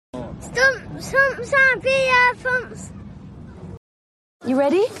Stumps and beer pumps. You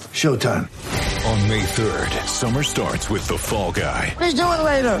ready? Showtime. On May 3rd, summer starts with The Fall Guy. Let's do it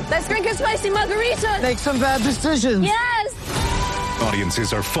later. Let's drink a spicy margarita. Make some bad decisions. Yes!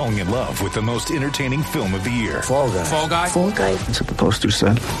 Audiences are falling in love with the most entertaining film of the year. Fall Guy. Fall Guy? Fall Guy. That's what the poster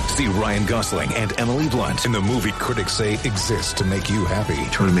said. See Ryan Gosling and Emily Blunt in the movie critics say exists to make you happy.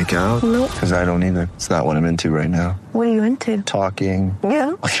 Trying to make it out? Nope. Because I don't either. It's not what I'm into right now. What are you into? Talking.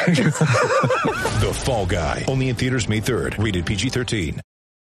 Yeah. The Fall Guy. Only in theaters May 3rd. Rated PG-13.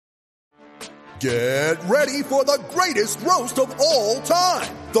 Get ready for the greatest roast of all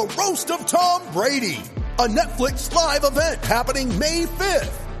time. The Roast of Tom Brady. A Netflix live event happening May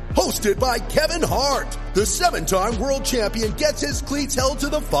 5th. Hosted by Kevin Hart. The 7-time world champion gets his cleats held to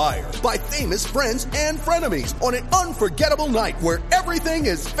the fire by famous friends and frenemies on an unforgettable night where everything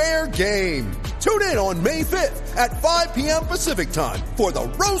is fair game. Tune in on May 5th at 5 p.m. Pacific time for the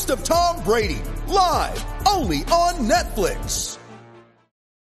Roast of Tom Brady. Live only on Netflix.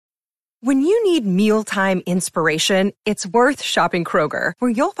 When you need mealtime inspiration, it's worth shopping Kroger, where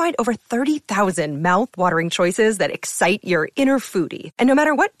you'll find over 30,000 mouth-watering choices that excite your inner foodie. And no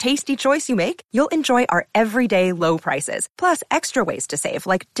matter what tasty choice you make, you'll enjoy our everyday low prices, plus extra ways to save,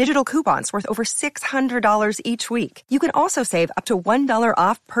 like digital coupons worth over $600 each week. You can also save up to $1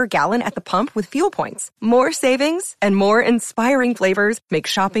 off per gallon at the pump with fuel points. More savings and more inspiring flavors make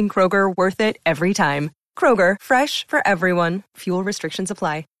shopping Kroger worth it every time. Kroger, fresh for everyone. Fuel restrictions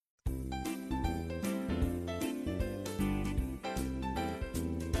apply.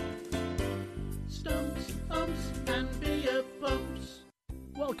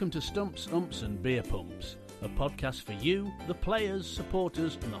 Welcome to Stumps, Umps and Beer Pumps, a podcast for you, the players,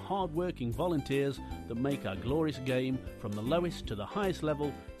 supporters and the hard-working volunteers that make our glorious game from the lowest to the highest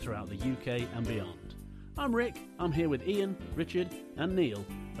level throughout the UK and beyond. I'm Rick, I'm here with Ian, Richard and Neil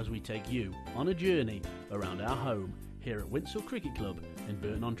as we take you on a journey around our home here at Winshill Cricket Club in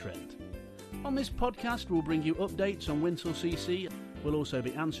Burton-on-Trent. On this podcast we'll bring you updates on Winshill CC. We'll also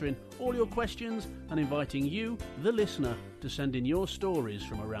be answering all your questions and inviting you, the listener, to send in your stories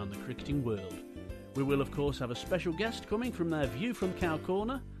from around the cricketing world. We will, of course, have a special guest coming from their view from Cow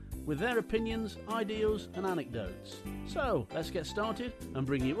Corner with their opinions, ideals and anecdotes. So, let's get started and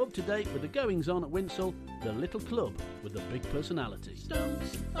bring you up to date with the goings-on at Winshill, the little club with the big personality.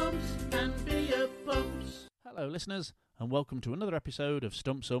 Stumps, Umps and Beer Pumps. Hello, listeners, and welcome to another episode of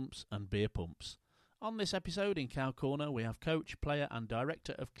Stumps, Umps and Beer Pumps. On this episode in Cow Corner, we have coach, player and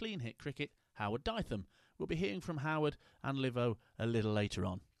director of Clean Hit Cricket, Howard Dytham. We'll be hearing from Howard and Livo a little later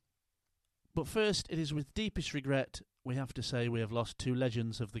on. But first, it is with deepest regret we have to say we have lost two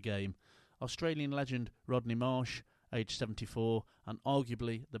legends of the game. Australian legend Rodney Marsh, aged 74, and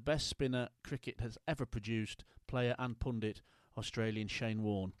arguably the best spinner cricket has ever produced, player and pundit, Australian Shane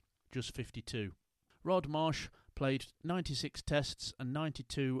Warne, just 52. Rod Marsh played 96 tests and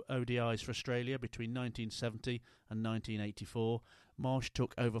 92 ODIs for Australia between 1970 and 1984. Marsh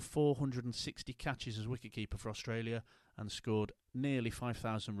took over 460 catches as wicketkeeper for Australia and scored nearly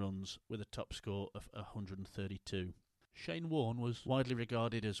 5,000 runs with a top score of 132. Shane Warne was widely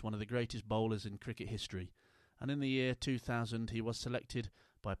regarded as one of the greatest bowlers in cricket history, and in the year 2000 he was selected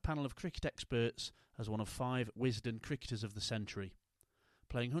by a panel of cricket experts as one of 5 Wisden cricketers of the century.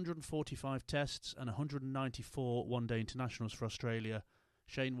 Playing 145 tests and 194 one-day internationals for Australia,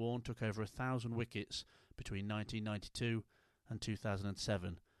 Shane Warne took over 1,000 wickets between 1992 and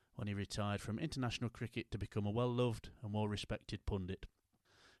 2007, when he retired from international cricket to become a well-loved and more respected pundit.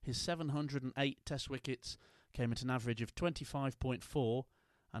 His 708 test wickets came at an average of 25.4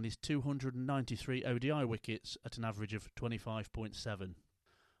 and his 293 ODI wickets at an average of 25.7.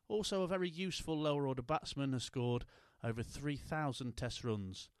 Also a very useful lower-order batsman, has scored over 3,000 test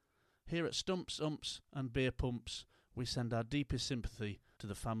runs. Here at Stumps, Umps and Beer Pumps, we send our deepest sympathy to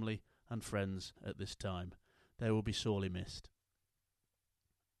the family and friends at this time. They will be sorely missed.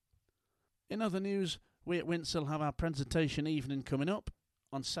 In other news, we at Winshill have our presentation evening coming up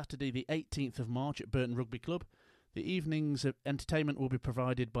on Saturday the 18th of March at Burton Rugby Club. The evening's entertainment will be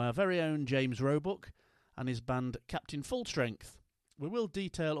provided by our very own James Roebuck and his band Captain Full Strength. We will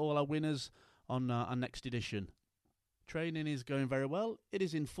detail all our winners on our next edition. Training is going very well, it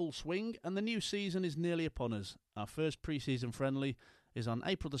is in full swing and the new season is nearly upon us. Our first pre-season friendly is on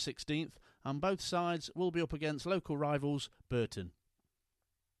April the 16th and both sides will be up against local rivals Burton.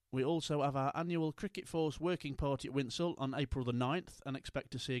 We also have our annual Cricket Force working party at Winshill on April the 9th and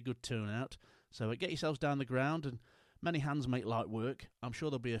expect to see a good turnout. So get yourselves down the ground and many hands make light work. I'm sure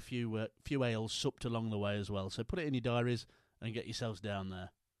there'll be a few ales supped along the way as well, so put it in your diaries and get yourselves down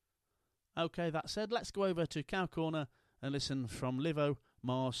there. OK, that said, let's go over to Cow Corner and listen from Livo,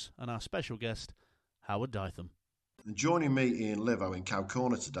 Mars, and our special guest, Howard Dytham. And joining me in Livo in Cow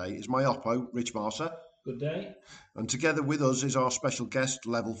Corner today is my oppo, Rich Marser. Good day. And together with us is our special guest,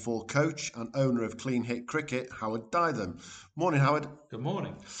 Level 4 coach and owner of Clean Hit Cricket, Howard Dytham. Morning, Howard. Good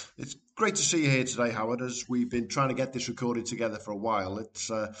morning. It's great to see you here today, Howard, as we've been trying to get this recorded together for a while. It's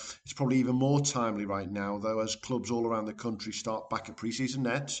probably even more timely right now, though, as clubs all around the country start back at pre-season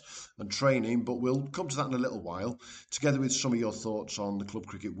nets and training, but we'll come to that in a little while, together with some of your thoughts on the club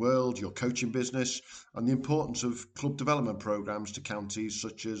cricket world, your coaching business, and the importance of club development programmes to counties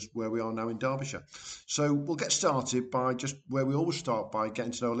such as where we are now in Derbyshire. So we'll get started by just where we always start, by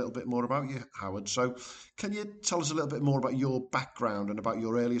getting to know a little bit more about you, Howard. So can you tell us a little bit more about your background and about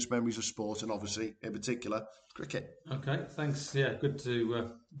your earliest memories of sport, and obviously, in particular, cricket? Okay, thanks. Yeah, good to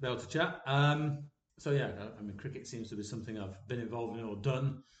be able to chat. Cricket seems to be something I've been involved in or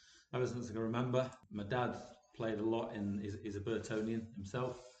done ever since I can remember. My dad played a lot he's a Burtonian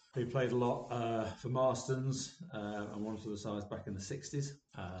himself. He played a lot for Marston's and one of the sides back in the 60s.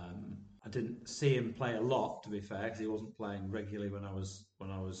 I didn't see him play a lot, to be fair, because he wasn't playing regularly when I was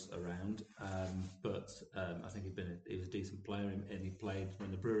around. But I think he was a decent player, and he played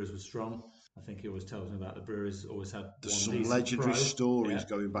when the Brewers were strong. I think he always tells me about the Brewers. Always had There's one some legendary pro. stories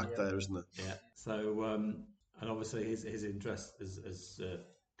going back there, isn't there? Yeah. So and obviously his interest has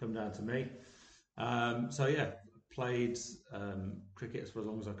come down to me. Played cricket for as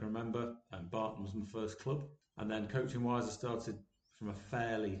long as I can remember. Barton was my first club. And then coaching-wise, I started from a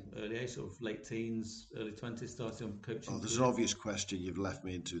fairly early age, sort of late teens, early 20s, started on coaching. Oh, there's an obvious question you've left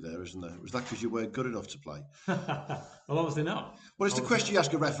me into there, isn't there? Was that because you weren't good enough to play? Well, obviously not. Well, it's the question you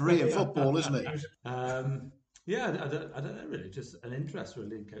ask a referee in football, isn't it? I don't know, really. Just an interest,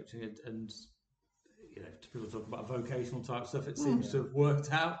 really, in coaching. And people talk about vocational type stuff, it seems to have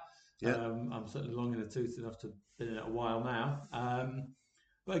worked out. Yeah. I'm certainly long in the tooth enough to have been in it a while now.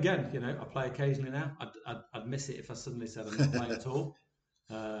 But again, I play occasionally now. I'd miss it if I suddenly said I'm not playing at all.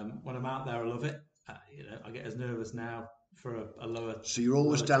 When I'm out there, I love it. I get as nervous now for a lower. So you're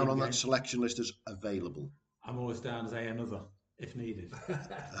always down on game. that selection list as available. I'm always down as another if needed.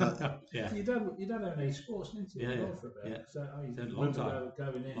 Yeah. You don't have any sports, didn't you? Yeah. For a bit. Yeah. So Long time.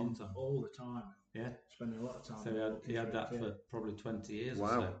 Going in Long time. all the time. Yeah. Spending a lot of time. So he had that for probably 20 years or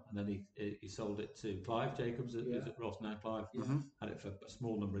so. And then he sold it to Clive Jacobs, who's at Ross now. Clive had it for a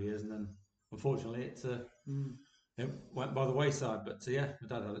small number of years, and then unfortunately it went by the wayside. But my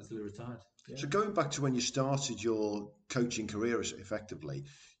dad had it till he retired. Yeah. So going back to when you started your coaching career effectively,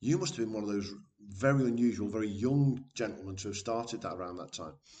 you must have been one of those very unusual, very young gentlemen to have started that around that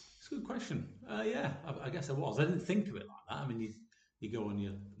time. It's a good question. I guess I was. I didn't think of it like that. I mean, you go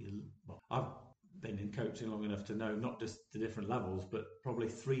on I've been in coaching long enough to know not just the different levels, but probably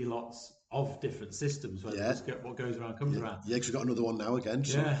 3 lots of different systems where what goes around comes around. Yeah, because we've got another one now again.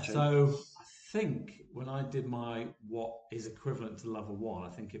 So I think when I did my what is equivalent to level 1, I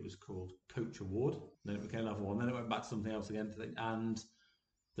think it was called Coach Award. Then it became level 1. Then it went back to something else again. And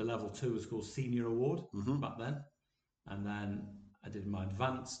the level 2 was called Senior Award back then. And then I did my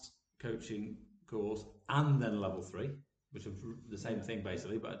advanced coaching course and then level 3. Which are the same thing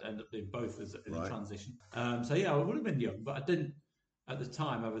basically, but I ended up doing both as in a transition. I would have been young, but I didn't at the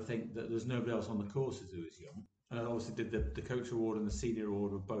time ever think that there's nobody else on the courses who was young. And I obviously did the Coach Award and the Senior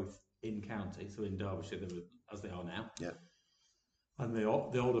Award were both in county, so in Derbyshire, they were, as they are now. Yeah. And the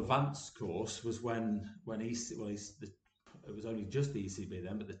old advanced course was when it was only just the ECB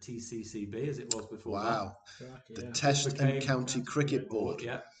then, but the TCCB as it was before. Wow. The Test and County Cricket Board.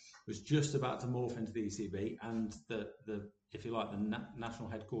 Yeah. Was just about to morph into the ECB, and the if you like, the national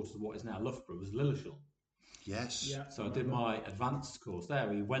headquarters of what is now Loughborough was Lilleshall. Yes. Yeah, so I did my advanced course there.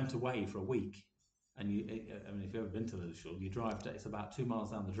 We went away for a week, and if you've ever been to Lilleshall, you drive. It's about 2 miles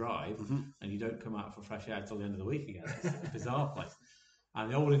down the drive, and you don't come out for fresh air till the end of the week again. It's a bizarre place.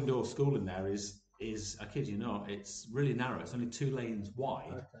 And the old indoor school in there is I kid you not, it's really narrow. It's only 2 lanes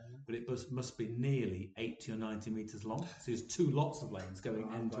wide, but it must be nearly 80 or 90 metres long. So there's 2 lots of lanes going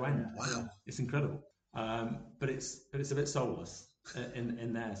end to end. Wow, it's incredible. But it's a bit soulless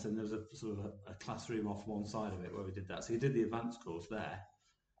in there. So there's a sort of a classroom off one side of it where we did that. So you did the advanced course there,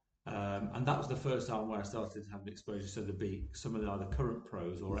 and that was the first time where I started having exposure. So there'd be some of the either current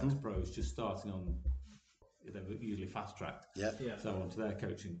pros or ex-pros just starting on. They were usually fast tracked. So onto their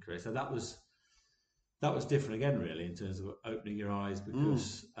coaching career. So that was different again, really, in terms of opening your eyes,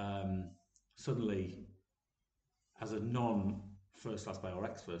 because suddenly, as a non-first class player or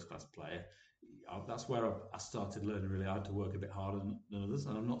ex-first class player, that's where I started learning really I had to work a bit harder than others.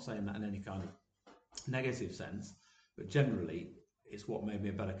 And I'm not saying that in any kind of negative sense, but generally, it's what made me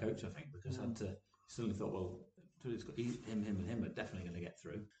a better coach, I think, because I had to suddenly thought, well, him and him are definitely going to get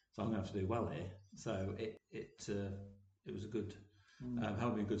through. So I'm going to have to do well here. So it was a good,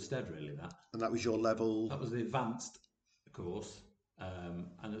 held me in good stead really, that. And that was your level? That was the advanced course.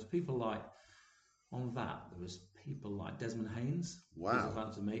 And there's people like, on that, there was people like Desmond Haynes. Wow. Who's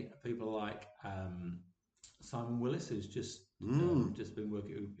advanced with me. People like Simon Willis, who's just been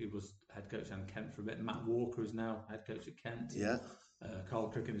working. He was head coach at Kent for a bit. Matt Walker is now head coach at Kent. Yeah. Carl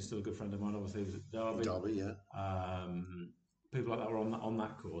Cricken is still a good friend of mine. Obviously, he was at Derby. Derby, yeah. People like that were on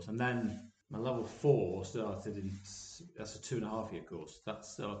that course, and then my level 4 started in. That's a 2.5-year course. That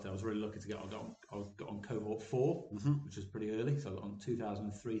started. I was really lucky to get on cohort 4, which was pretty early. So I got on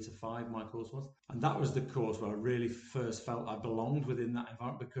 2003 to 5. My course was, and that was the course where I really first felt I belonged within that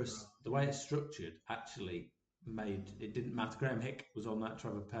environment, because the way it's structured actually made it didn't matter. Graham Hick was on that,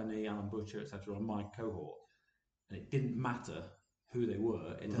 Trevor Penny, Alan Butcher, etc. on my cohort, and it didn't matter who they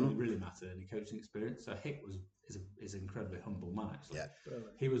were. It only really mattered any coaching experience. So Hick is an incredibly humble man, actually. Yeah.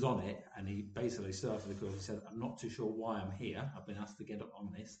 He was on it, and he basically started the course. He said, "I'm not too sure why I'm here. I've been asked to get up on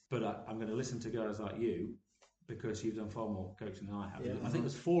this, but I'm going to listen to guys like you, because you've done far more coaching than I have." Yeah. I think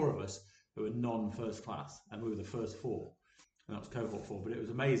there's 4 of us who were non-first class, and we were the first 4. And that was cohort 4. But it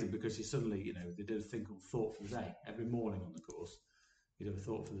was amazing, because you suddenly, they did a thing called Thought for the Day. Every morning on the course, you do a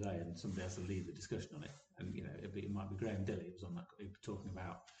Thought for the Day, and somebody has to lead the discussion on it. And, it might be Graham Dilley who was on that, he was talking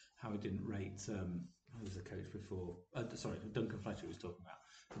about how he didn't rate, who was the coach before? Duncan Fletcher was talking about.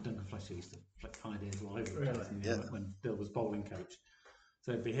 So Duncan Fletcher used to flick ideas all over the place when Bill was bowling coach.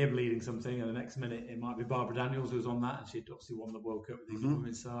 So it'd be him leading something, and the next minute it might be Barbara Daniels who was on that, and she'd obviously won the World Cup with the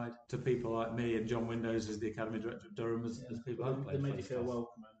women's side. To people like me and John Windows as the Academy Director of Durham, as people who They made you feel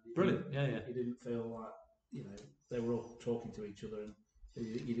welcome. Brilliant, yeah. You didn't feel like, they were all talking to each other, and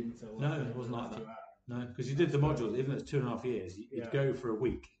you didn't feel like... No, it wasn't like that. No, because you did the modules, even though it's 2.5 years, you'd go for a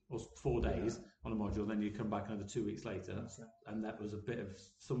week or 4 days on a module, then you'd come back another 2 weeks later. And that was a bit of,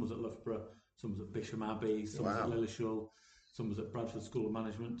 some was at Loughborough, some was at Bisham Abbey, some was at Lilleshall, some was at Bradford School of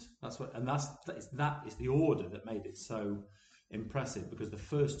Management. That is the order that made it so impressive, because the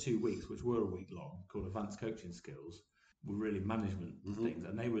first 2 weeks, which were a week long, called Advanced Coaching Skills, were really management things,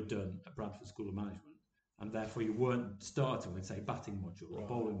 and they were done at Bradford School of Management. And therefore, you weren't starting with, say, batting module or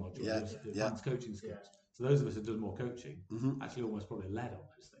bowling module, just advanced coaching skills. Yeah. So those of us who done more coaching actually almost probably led on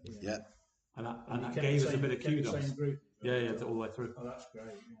those things. Yeah. And that gave us a bit of kudos. All the way through. Oh, that's great.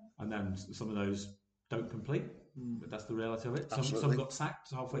 Yeah. And then some of those don't complete, but that's the reality of it. Some got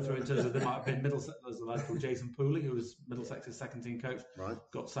sacked halfway through in terms of, there might have been Middlesex. There's a lad called Jason Pooley, who was Middlesex's second team coach. Right.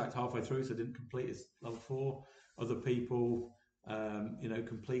 Got sacked halfway through, so didn't complete his level 4. Other people,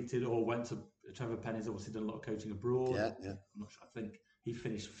 completed or went to. Trevor Penny's obviously done a lot of coaching abroad. Yeah. I'm not sure. I think he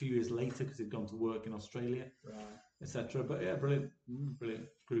finished a few years later because he'd gone to work in Australia, etc. But yeah, brilliant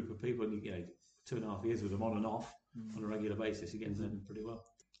group of people. And 2.5 years with them on and off on a regular basis, you get to know them pretty well.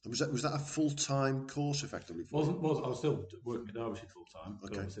 Was that a full-time course effectively? I was still working at Derbyshire full-time.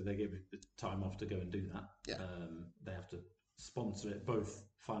 But okay. Obviously they gave me the time off to go and do that. Yeah. They have to sponsor it both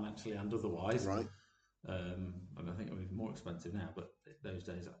financially and otherwise. Right. And I think it was more expensive now, but those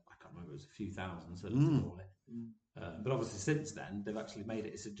days I can't remember, it was a few thousand, so but obviously since then they've actually made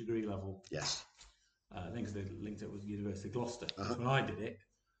it, it's a degree level. Yes. I think they linked it with University of Gloucester. When I did it,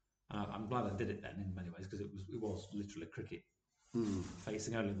 I'm glad I did it then in many ways, because it was literally cricket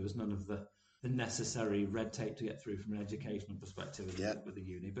facing only. There was none of the necessary red tape to get through from an educational perspective with the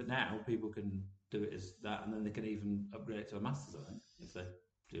uni. But now people can do it as that, and then they can even upgrade it to a master's, I think, if they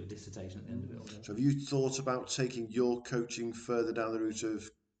do a dissertation at the end of it. So have you thought about taking your coaching further down the route of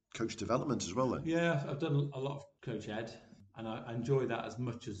coach development as well then? Yeah, I've done a lot of coach ed, and I enjoy that as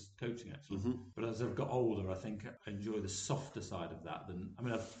much as coaching actually. But as I've got older, I think I enjoy the softer side of that.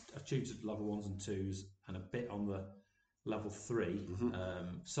 I've tutored level 1s and 2s and a bit on the level 3.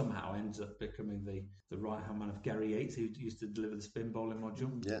 Somehow ends up becoming the right hand man of Gary Yates, who used to deliver the spin bowling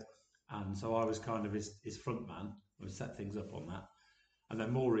module. Yeah. And so I was kind of his front man. I would set things up on that. And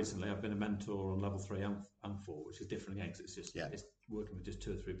then more recently, I've been a mentor on level 3 and 4, which is different again, because it's working with just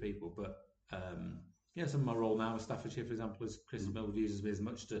 2 or 3 people. But some of my role now with Staffordshire, for example, is Chris Millwood uses me as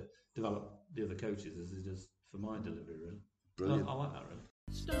much to develop the other coaches as he does for my delivery, really. Brilliant. I like that, really.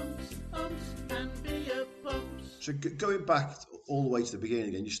 Stumps, umps, and beer pumps. So going back all the way to the beginning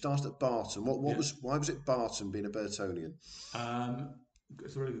again, you started at Barton. Why was it Barton being a Burtonian?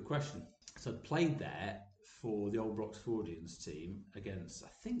 It's a really good question. So I played there for the Old Broxfordians team against, I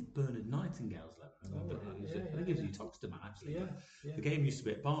think, Bernard Nightingale's level. I think it was Uttoxeter man, actually. Yeah. The game used to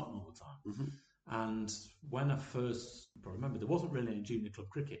be at Barton all the time. And when I first remember, there wasn't really any junior club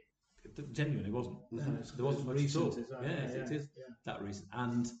cricket. It genuinely wasn't. There wasn't much at all. It is that recent.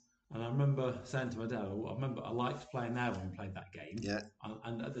 And And I remember saying to my dad, I liked playing there when we played that game. Yeah.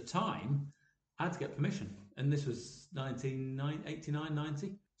 And at the time, I had to get permission. And this was 1989,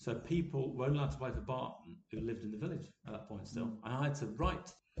 90. So people were only allowed to play for Barton who lived in the village at that point still. And I had to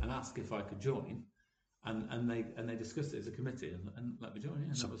write and ask if I could join. And they discussed it as a committee and let me join.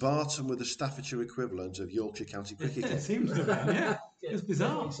 Yeah, so Barton were the Staffordshire equivalent of Yorkshire County Cricket. It seems to be, yeah. It's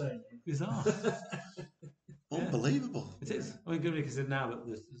bizarre. Bizarre. Unbelievable. It is. I mean, good because now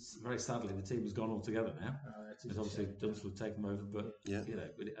that very sadly the team has gone all together now. It's obviously Dunstall have taken them over, but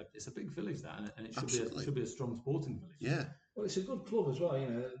it's a big village that, and it should be a strong sporting village. Yeah. Well, it's a good club as well.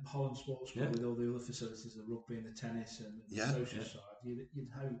 Holland Sports Club with all the other facilities, the rugby and the tennis and the social side. You'd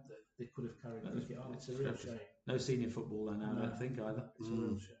hope that they could have carried cricket on. It's a real shame. No senior football there now, I don't think either. It's a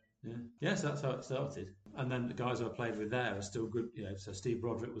real shame. Yeah. So that's how it started. And then the guys I played with there are still good. So Steve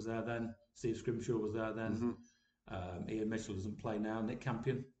Broderick was there then. Steve Scrimshaw was there then. Ian Mitchell doesn't play now. Nick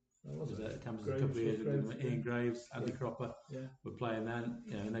Campion was there at Campion a couple of years ago. Ian Graves, Andy Cropper were playing then.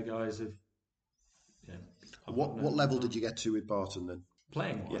 And the guys have. What level did you get to with Barton then?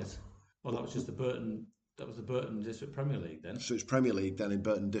 Playing wise, well, that was just the Burton. That was the Burton District Premier League then. So it's Premier League then in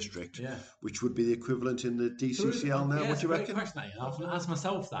Burton District, which would be the equivalent in the DCCL now. What do you reckon? I often asked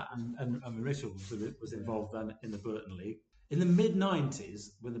myself that, and Rachel was involved then in the Burton League. In the mid-90s,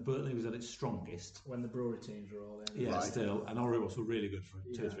 when the Burton League was at its strongest. When the brewery teams were all there. Yeah, still. And Orioles were really good for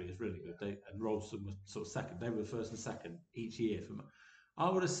 2 or 3 years, really good. And Ralston was sort of second. They were the first and second each year. I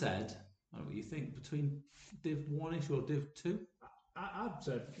would have said, I don't know what you think, between Div 1-ish or Div 2? I'd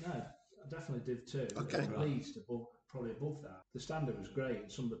say, no, definitely Div 2. Okay. At least probably above that. The standard was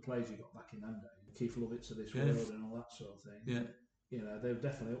great. Some of the players you got back in that day, Keith Lovitz of this world and all that sort of thing. Yeah. They were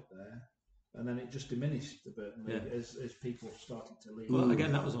definitely up there. And then it just diminished the Burton League as people started to leave. Well,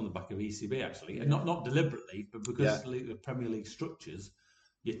 again, that was on the back of ECB actually, and not deliberately, but because the Premier League structures,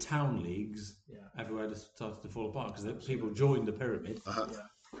 your town leagues everywhere just started to fall apart because people joined the pyramid.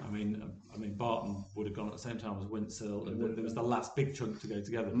 I mean, Barton would have gone at the same time as Wintsill, and there was the last big chunk to go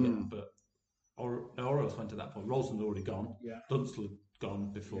together. But Orioles went at that point. Ralston had already gone. Dunstall had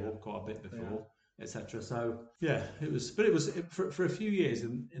gone before, quite a bit before. Etc. So it was for a few years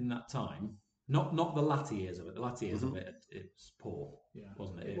in that time. Not the latter years of it. The latter years of it was poor,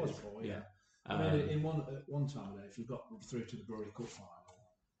 wasn't it? It was poor. Yeah. I mean, in one time, if you got through to the Brewery Cup final,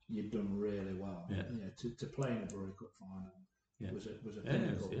 you'd done really well. To play in a Brewery Cup final was a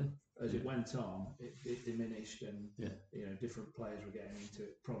pinnacle. As it went on, it diminished, and different players were getting into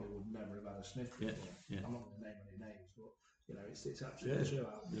it. Probably would never have had a sniff before. I'm not going to name any names, but. It's absolutely true.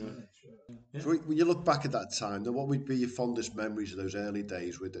 So when you look back at that time, then what would be your fondest memories of those early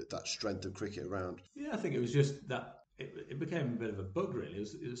days with that strength of cricket around? Yeah, I think it was just that it became a bit of a bug, really.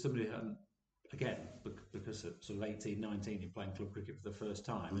 It was somebody who hadn't, again, because at sort of 18, 19, you're playing club cricket for the first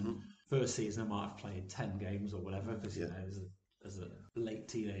time. And first season, I might have played 10 games or whatever, because, as a late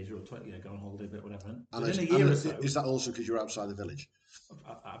teenager or 20, go on holiday a bit, whatever. And in a year or so, is that also because you're outside the village?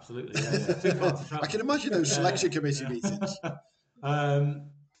 Absolutely, yeah. Too far to travel. I can imagine those selection committee meetings.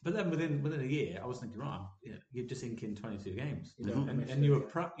 But then within a year, I was thinking, right, you're just inking 22 games, and you were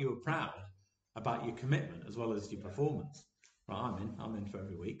proud about your commitment as well as your performance. Right, I'm in for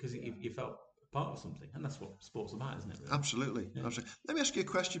every week because you felt part of something, and that's what sport's about, isn't it? Really? Absolutely. Let me ask you a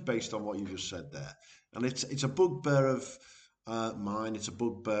question based on what you just said there, and it's a bugbear of mine. It's a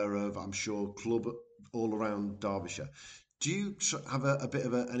bugbear of, I'm sure, club all around Derbyshire. Do you have a bit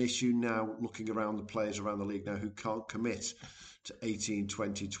of an issue now looking around the players around the league now who can't commit to 18,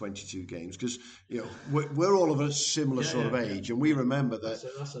 20, 22 games? Because we're all of a similar sort of age, and we remember that.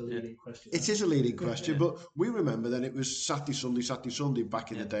 That's a leading question. It is a leading question, but we remember then it was Saturday, Sunday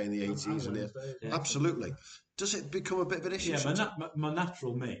back in the day in the 80s. Absolutely. Does it become a bit of an issue? Yeah, my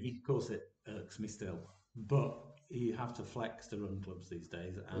natural me, of course it irks me still, but you have to flex to run clubs these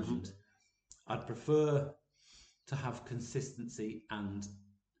days, and I'd prefer to have consistency and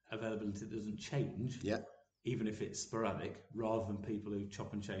availability that doesn't change, even if it's sporadic, rather than people who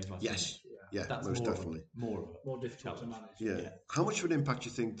chop and change like Yes, that's most definitely. More difficult to manage. Yeah. How much of an impact do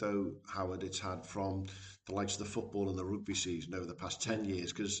you think, though, Howard, it's had from the likes of the football and the rugby season over the past 10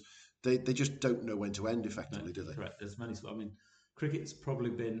 years? Because they just don't know when to end effectively, do they? Correct. There's many. I mean, cricket's probably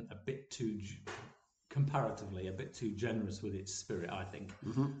been comparatively a bit too generous with its spirit, I think.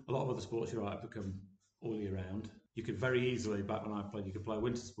 A lot of other sports, you're right, have become all year round. You could very easily, back when I played, you could play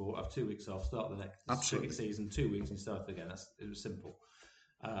winter sport, have 2 weeks off, start the next cricket season, 2 weeks, and start again. It was simple.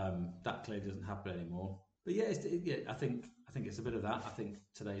 That clearly doesn't happen anymore. But I think it's a bit of that. I think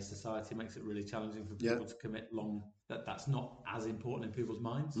today's society makes it really challenging for people to commit long. That's not as important in people's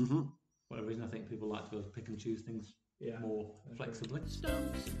minds. For whatever reason, I think people like to be able to pick and choose things more flexibly.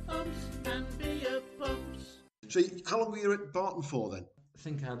 Stumps, umps, and beer pumps. So how long were you at Barton for then? I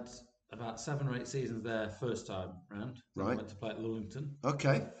think I had about 7 or 8 seasons there first time round. Right. I went to play at Lullington.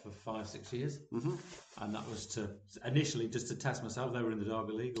 Okay. For 5-6 years. Mm-hmm. And that was initially just to test myself. They were in the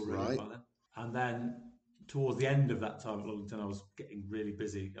Derby League already by then. And then towards the end of that time at Lullington, I was getting really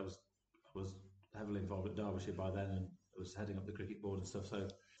busy. I was heavily involved at Derbyshire by then, and I was heading up the cricket board and stuff, so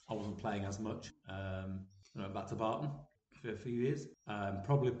I wasn't playing as much. I went back to Barton for a few years.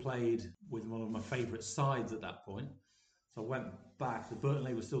 Probably played with one of my favourite sides at that point. So I went back. The Burton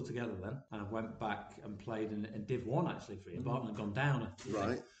League was still together then, and I went back and played in Div 1 actually for you. Barton had gone down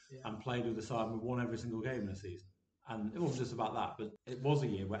and played with the side, and we won every single game in the season. And it wasn't just about that, but it was a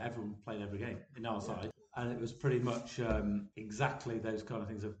year where everyone played every game in our side. And it was pretty much exactly those kind of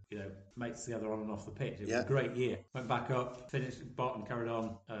things of, mates together on and off the pitch. It was a great year. Went back up, finished, Barton carried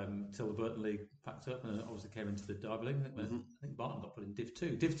on till the Burton League packed up, and obviously came into the Derby League. I think Barton got put in Div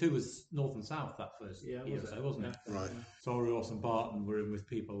 2. Div 2 was North and South that first year or so, wasn't it? Right. So Ross and Barton were in with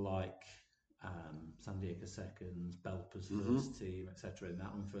people like Sandiaka seconds, Belper's first team, etc. in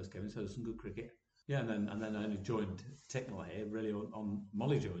that when we first came in. So there was some good cricket. Yeah, and then I only joined Ticknell here really on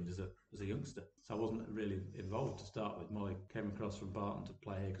Molly joined as a youngster, so I wasn't really involved to start with. Molly came across from Barton to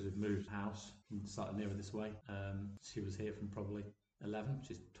play here because we'd moved house and started nearer this way. She was here from probably 11,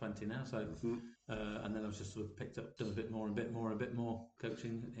 she's 20 now, so and then I was just sort of picked up, done a bit more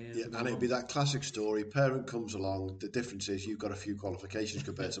coaching here. Yeah, and it'd be that classic story. Parent comes along. The difference is you've got a few qualifications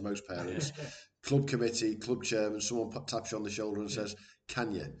compared to most parents. Club committee, club chairman, someone taps you on the shoulder and says,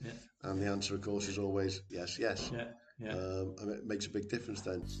 "Can you?" Yeah. And the answer, of course, is always yes. Yeah. And it makes a big difference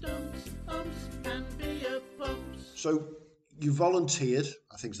then. Stumps, umps, and beer pumps. So you volunteered,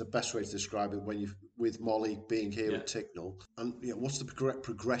 I think is the best way to describe it, when you with Molly being here at Ticknell. And what's the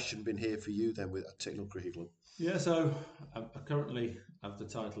progression been here for you then at Ticknell Cricket Club? Yeah, so I currently have the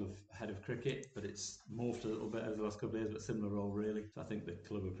title of head of cricket, but it's morphed a little bit over the last couple of years, but similar role really. So I think the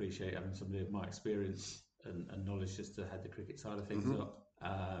club appreciate having somebody of my experience and knowledge just to head the cricket side of things up.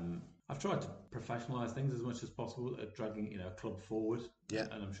 I've tried to professionalise things as much as possible, dragging a club forward. Yeah,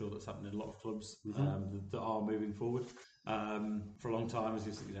 and I'm sure that's happening in a lot of clubs that are moving forward. For a long time,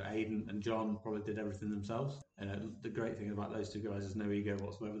 as Aidan and John probably did everything themselves. The great thing about those two guys is no ego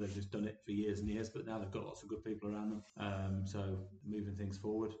whatsoever. They've just done it for years and years, but now they've got lots of good people around them. So moving things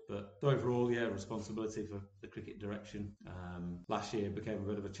forward. But overall, responsibility for the cricket direction. Last year it became a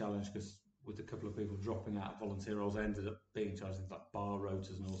bit of a challenge because with a couple of people dropping out of volunteer roles, I ended up being in charge of things like bar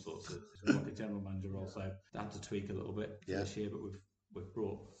rotas and all sorts of like a general manager role. So I had to tweak a little bit this year, but we've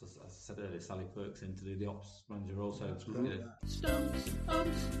brought, as I said earlier, Sally Perks in to do the ops manager also. Stumps,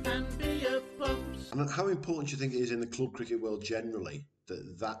 umps, and beer pumps. And how important do you think it is in the club cricket world generally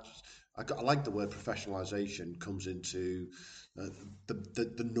that I like the word professionalisation comes into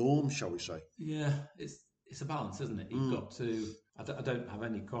the norm, shall we say? Yeah, it's a balance, isn't it? You've got to. I don't have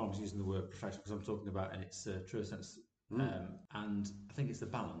any qualms using the word professional because I'm talking about in its true sense. And I think it's the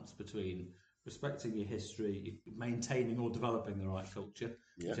balance between respecting your history, maintaining or developing the right culture,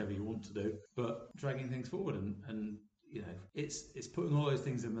 whichever you want to do, but dragging things forward and it's putting all those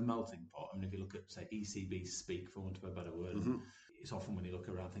things in the melting pot. I mean, if you look at, say, ECB speak, for want of a better word, it's often when you look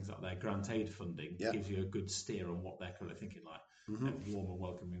around things like their grant aid funding, gives you a good steer on what they're currently thinking like. Warm and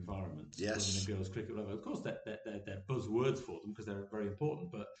welcoming environments, women and girls cricket, whatever. Of course, they're buzzwords for them because they're very important,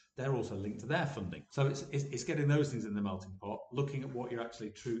 but they're also linked to their funding. So it's getting those things in the melting pot, looking at what your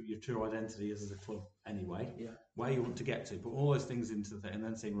true identity is as a club anyway, where you want to get to, put all those things into the thing, and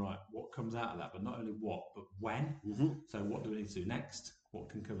then saying, right, what comes out of that, but not only what, but when. So what do we need to do next? What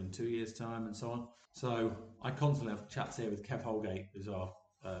can come in 2 years' time, and so on. So I constantly have chats here with Kev Holgate, who's our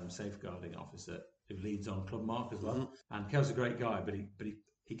safeguarding officer, who leads on Club Mark as well. And Kev's a great guy, but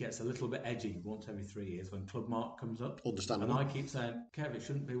he gets a little bit edgy once every 3 years when Club Mark comes up. Understandable. And I keep saying, Kev, it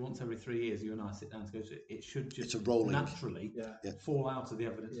shouldn't be once every 3 years you and I sit down to go to it. It should just naturally fall out of the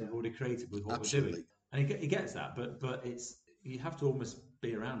evidence we've already created with what we're doing. And he gets that, but you have to almost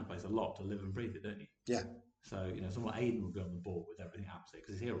be around the place a lot to live and breathe it, don't you? Yeah. So, someone like Aidan will be on the board with everything absolutely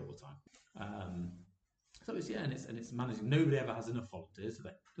because he's here all the time. So it's managing. Nobody ever has enough volunteers. So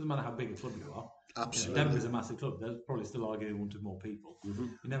it doesn't matter how big a club you are. Absolutely. Denver's a massive club. They'll probably still argue they wanted more people. You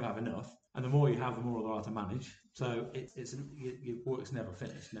never have enough, and the more you have, the more there are to manage. So your work's never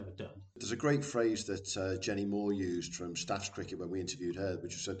finished, never done. There's a great phrase that Jenny Moore used from Staffs Cricket when we interviewed her,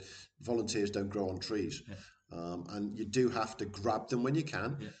 which said, "Volunteers don't grow on trees." And you do have to grab them when you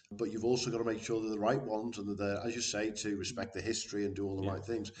can, but you've also got to make sure they're the right ones and that they're, as you say, to respect the history and do all the right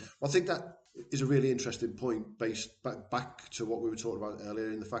things. Well, I think that is a really interesting point based back to what we were talking about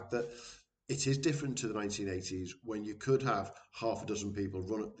earlier in the fact that it is different to the 1980s when you could have half a dozen people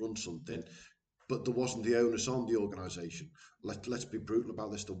run something, but there wasn't the onus on the organisation. Let's be brutal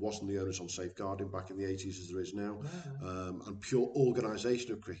about this. There wasn't the onus on safeguarding back in the 80s as there is now, and pure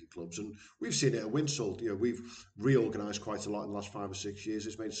organisation of cricket clubs. And we've seen it at Winshill. We've reorganised quite a lot in the last 5 or 6 years.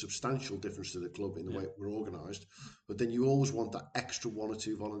 It's made a substantial difference to the club in the way we're organised. But then you always want that extra 1 or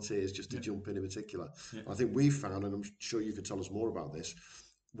 2 volunteers just to jump in particular. Yeah. I think we've found, and I'm sure you can tell us more about this,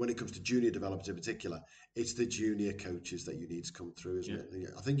 when it comes to junior developers in particular, it's the junior coaches that you need to come through, isn't it?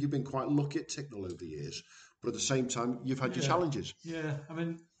 I think you've been quite lucky at Ticknall over the years, but at the same time, you've had your challenges. Yeah, I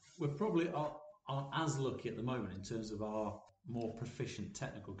mean, we're probably aren't as lucky at the moment in terms of our more proficient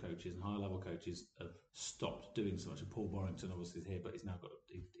technical coaches and high-level coaches have stopped doing so much. And Paul Borrington obviously is here, but he's now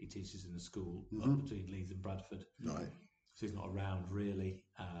he teaches in a school up between Leeds and Bradford. Right. So he's not around really,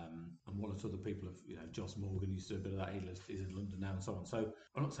 and one or two other people have, Joss Morgan used to do a bit of that. He's in London now and so on. So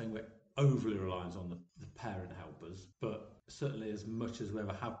I'm not saying we're overly reliant on the parent helpers, but certainly as much as we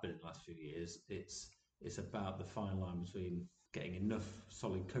ever have been in the last few years, it's about the fine line between getting enough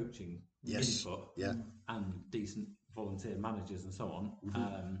solid coaching input and decent volunteer managers and so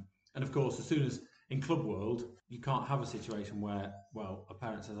on. And of course, as soon as in club world, you can't have a situation where, a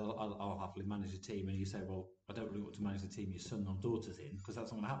parent says, I'll happily manage a team, and you say, well, I don't really want to manage the team your son or daughter's in, because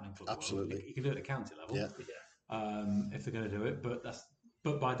that's not going to happen in club Absolutely. world. You can do it at county level if they're going to do it,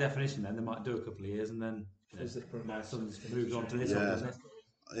 but by definition then they might do a couple of years and then my son's moved on to this one, doesn't it?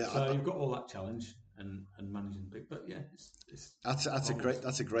 So you've got all that challenge and managing big, but that's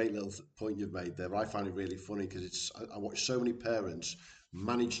a great little point you've made there. I find it really funny because I watch so many parents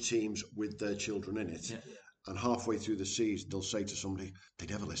manage teams with their children in it, and halfway through the season they'll say to somebody, they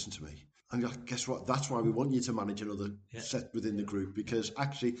never listen to me. And guess what? That's why we want you to manage another set within the group, because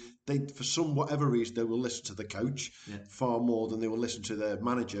actually they, for whatever reason, they will listen to the coach far more than they will listen to their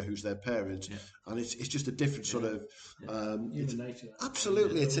manager, who's their parent. And it's just a different sort of human nature.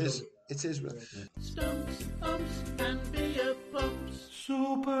 Absolutely, it is. It is. Stumps, umps, and beer pumps.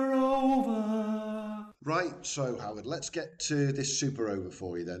 Super over. Right, so Howard, let's get to this super over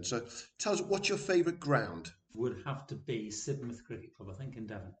for you then. So tell us, what's your favourite ground? Would have to be Sidmouth Cricket Club, I think, in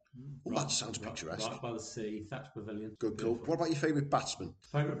Devon. Oh, that sounds picturesque. Right by the sea, thatched pavilion. Good, cool. What about your favourite batsman?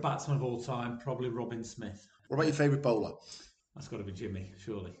 Favourite batsman of all time, probably Robin Smith. What about your favourite bowler? That's got to be Jimmy,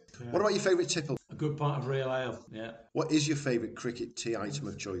 surely. What about your favourite tipple? A good pint of real ale, yeah. What is your favourite cricket tea item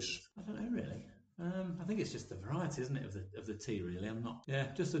of choice? I don't know, really. I think it's just the variety, isn't it, of the tea, really.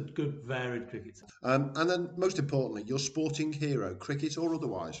 Just a good, varied cricket tea. And then, most importantly, your sporting hero, cricket or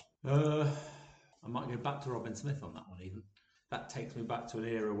otherwise? I might go back to Robin Smith on that one, even. That takes me back to an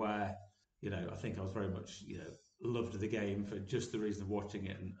era where, I think I was very much, loved the game for just the reason of watching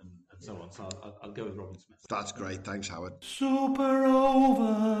it and so on. So I'll go with Robin Smith. That's great. Thanks, Howard. Super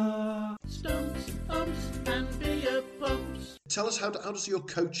over. Stumps, umps, and beer pumps. Tell us, how does your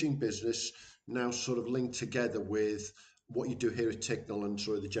coaching business now sort of link together with what you do here at Ticknall and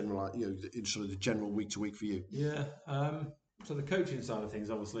sort of the general, sort of the general week to week for you? Yeah. So the coaching side of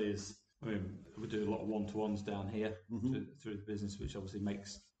things obviously is, we do a lot of one-to-ones down here through the business, which obviously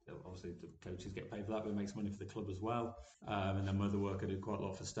the coaches get paid for that, but it makes money for the club as well. And then my other work, I do quite a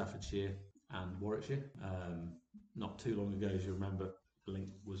lot for Staffordshire and Warwickshire. Not too long ago, as you remember, the link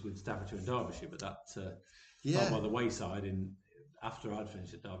was with Staffordshire and Derbyshire, but that fell by the wayside after I'd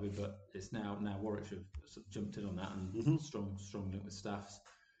finished at Derby. But it's now Warwickshire sort of jumped in on that and strong link with Staffs.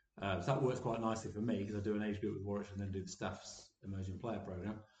 So that works quite nicely for me because I do an age group with Warwickshire and then do the Staffs emerging player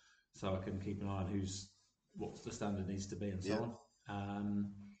programme, so I can keep an eye on what the standard needs to be and so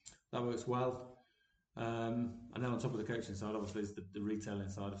on. That works well. And then on top of the coaching side, obviously, is the retailing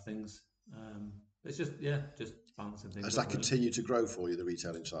side of things. It's just balancing things. Has that continued to grow for you, the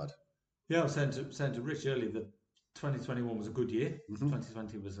retailing side? Yeah, I was saying to Rich earlier that 2021 was a good year.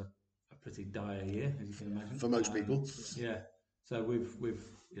 2020 was a pretty dire year, as you can imagine, for most people. Yeah. So we've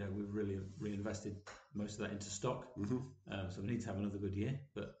really reinvested most of that into stock. So we need to have another good year.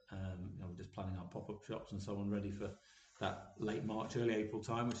 But we're just planning our pop-up shops and so on, ready for that late March, early April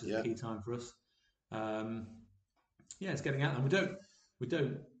time, which is the key time for us. It's getting out, and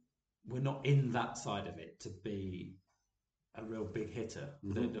we're not in that side of it to be a real big hitter.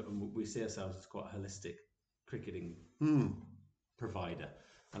 We see ourselves as quite a holistic cricketing provider.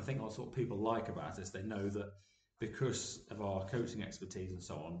 And I think that's what people like about us. They know that because of our coaching expertise and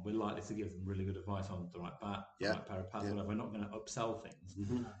so on, we're likely to give them really good advice on the right bat, the right pair of pads, whatever. We're not going to upsell things.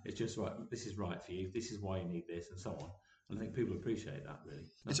 It's just, right, this is right for you, this is why you need this, and so on. And I think people appreciate that, really.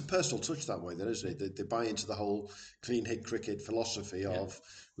 It's a personal touch that way, then, isn't it? They buy into the whole clean hit cricket philosophy of,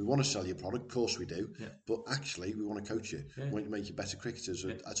 we want to sell your product, of course we do, but actually we want to coach you. We want to make you better cricketers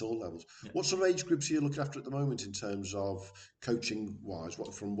at all levels. What sort of age groups are you looking after at the moment in terms of coaching-wise?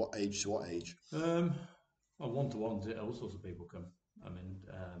 From what age to what age? Well, one-to-ones, all sorts of people come. I mean,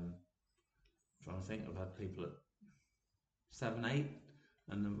 trying to think, I've had people at 7, 8,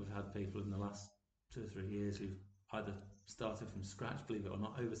 and then we've had people in the last 2 or 3 years who've either started from scratch, believe it or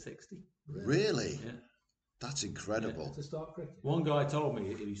not, over 60. Really? Yeah. That's incredible. To start cricket. One guy told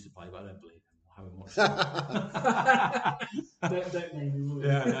me he used to play, but I don't believe him. Don't name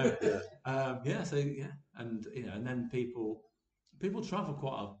him. So and and then people travel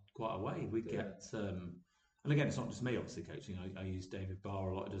quite a way. We get and again, it's not just me obviously coaching. I use David Barr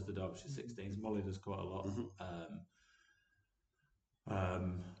a lot. He does the Derbyshire 16s. Molly does quite a lot.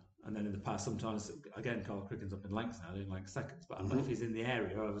 And then in the past, sometimes, again, Carl Cricken's up in Lancs now doing like seconds. But if he's in the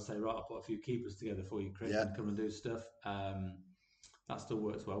area, I would say, right, I'll put a few keepers together for you, Crick, and come and do stuff. That still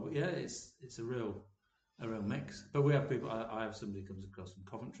works well. But it's a real mix. But we have people. I have somebody who comes across from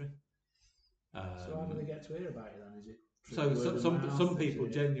Coventry. So how do they get to hear about you then? Is it? So some people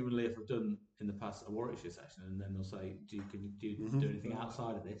genuinely have done in the past a Warwickshire session, and then they'll say, "Do you do anything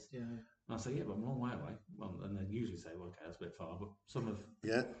outside of this?" Yeah. And I say, "Yeah, but I'm a long way away." Well, and they usually say, "Well, okay, that's a bit far," but some have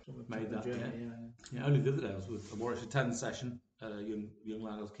made that. Only the other day I was with a Warwickshire 10 session, young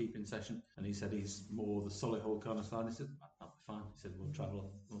lad I was keeping session, and he said he's more the Solihull kind of side. He said, "That'll be fine." He said, "We'll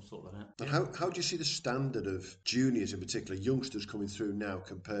travel, we'll sort that out." And how do you see the standard of juniors in particular, youngsters coming through now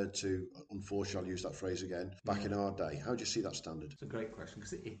compared to, unfortunately, I'll use that phrase again, back in our day? How do you see that standard? It's a great question,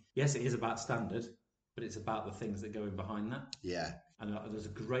 because yes, it is about standard, but it's about the things that go in behind that. Yeah. And there's a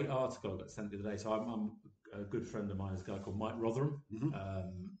great article I got sent the other day. So I'm a good friend of mine is a guy called Mike Rotherham,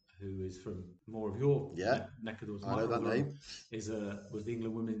 who is from more of your neck of the woods. I know that name. Was the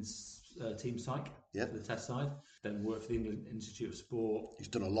England women's team psych for the test side. Then worked for the England Institute of Sport. He's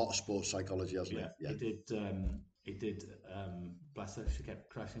done a lot of sports psychology, hasn't he? Yeah. He did. Bless her, she kept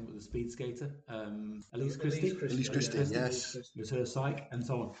crashing with the speed skater. Elise Christie. Elise Christie, yes. It was her psych and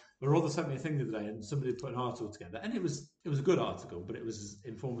so on. But Rother sent me a thing the other day, and somebody put an article together, and it was a good article, but it was as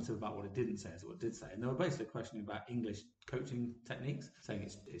informative about what it didn't say as what it did say. And they were basically questioning about English coaching techniques, saying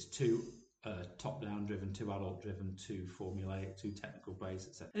it's too top-down driven, too adult-driven, too formulaic, too technical-based,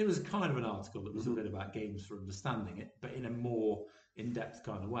 etc. And it was kind of an article that was a bit about games for understanding it, but in a more in-depth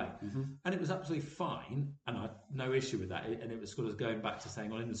kind of way. And it was absolutely fine, and I had no issue with that. And it was sort of going back to saying,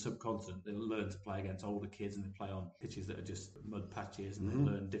 well, in the subcontinent, they learn to play against older kids, and they play on pitches that are just mud patches, and they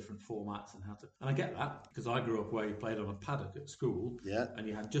learn different formats and how to. And I get that, because I grew up where you played on a paddock at school, and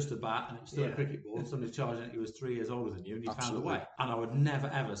you had just a bat, and it was still a cricket ball, and somebody charging it, you was 3 years older than you, and you found a way. And I would never,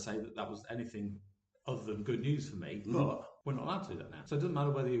 ever say that was anything other than good news for me, but we're not allowed to do that now. So it doesn't matter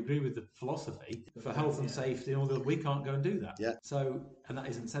whether you agree with the philosophy for health and safety and all that, we can't go and do that. So, and that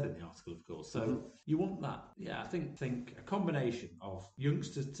isn't said in the article, of course. So you want that. I think a combination of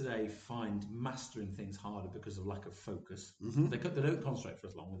youngsters today find mastering things harder because of lack of focus. They don't concentrate for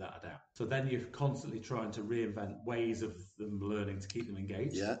as long, without a doubt. So then you're constantly trying to reinvent ways of them learning to keep them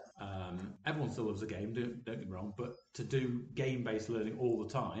engaged. Everyone still loves a game, don't get me wrong, but to do game-based learning all the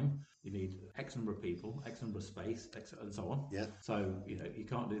time, you need X number of people, X number of space, and so on. So, you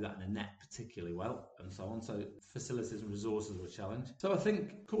can't do that in a net particularly well, and so on. So facilities and resources are a challenge. So I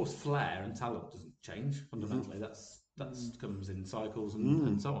think, of course, flair and talent doesn't change fundamentally. That comes in cycles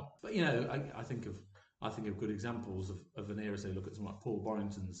and so on. But I think of good examples of an era. So look at someone like Paul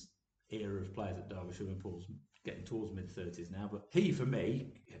Borrington's era of players at Derbyshire, when Paul's getting towards mid-30s now. But he, for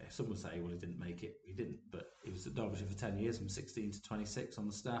me, some would say, well, he didn't make it. He didn't, but he was at Derbyshire for 10 years, from 16 to 26 on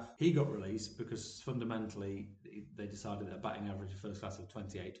the staff. He got released because fundamentally they decided that a batting average of first class of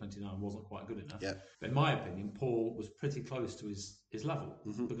 28, 29 wasn't quite good enough. But in my opinion, Paul was pretty close to his level,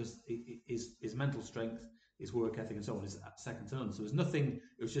 because his mental strength, his work ethic and so on is second to none. So there's nothing,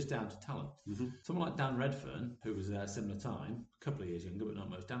 it was just down to talent. Someone like Dan Redfern, who was there at a similar time, a couple of years younger, but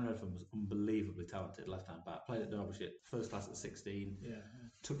not much. Dan Redfern was unbelievably talented left-hand back, played at Derbyshire, first class at 16.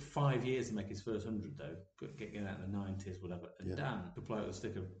 Took 5 years to make his first 100 though, getting out in the 90s, whatever. And Dan could play with a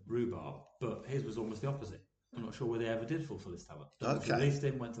stick of rhubarb, but his was almost the opposite. I'm not sure whether they ever did fulfil his talent. Released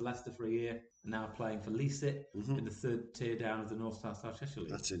him, went to Leicester for a year, now playing for Leicester in the third tier down of the North South Cheshire League.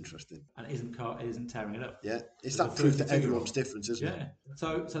 That's interesting. And it isn't tearing it up. It's that proof that everyone's different, isn't it?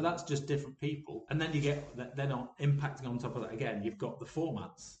 So that's just different people. And then you get, they're not impacting on top of that again. You've got the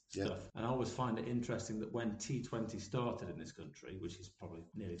formats. stuff. And I always find it interesting that when T20 started in this country, which is probably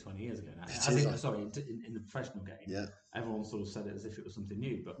nearly 20 years ago now, in the professional game, everyone sort of said it as if it was something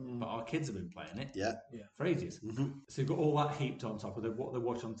new, but our kids have been playing it for ages. So you've got all that heaped on top of what they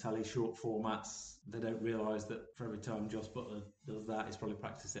watch on telly, short formats. They don't realise that for every time Joss Butler does that, he's probably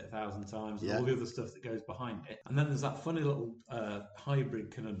practiced it 1,000 times, and all the other stuff that goes behind it. And then there's that funny little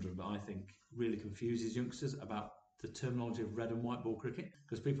hybrid conundrum that I think really confuses youngsters about the terminology of red and white ball cricket,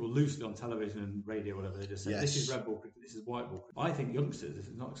 because people loosely on television and radio, whatever, they just say this is red ball cricket, this is white ball cricket. I think youngsters, if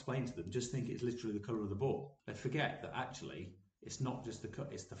it's not explained to them, just think it's literally the colour of the ball. They forget that actually it's not just the cut,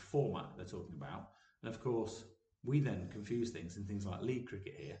 it's the format they're talking about. And of course, we then confuse things in things like league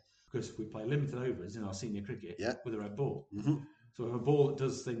cricket here, because we play limited overs in our senior cricket with a red ball. So we have a ball that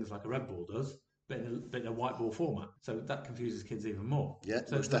does things like a red ball does, but in a white ball format. So that confuses kids even more. So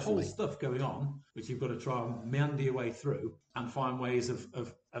there's the whole stuff going on, which you've got to try and meander your way through and find ways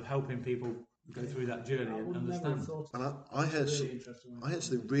of helping people go through that journey and understand. And I heard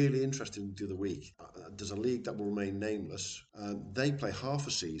something really interesting the other week. There's a league that will remain nameless. They play half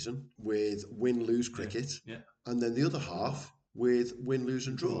a season with win-lose cricket, and then the other half with win, lose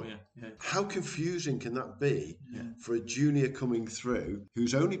and draw. How confusing can that be for a junior coming through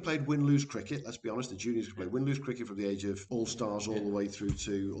who's only played win-lose cricket? Let's be honest, the juniors play win-lose cricket from the age of all-stars all the way through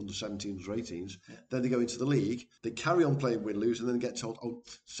to under 17s or 18s. Then they go into the league, they carry on playing win-lose and then get told,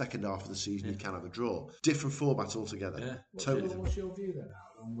 second half of the season you can have a draw. Different format altogether. Totally different. What's your view then,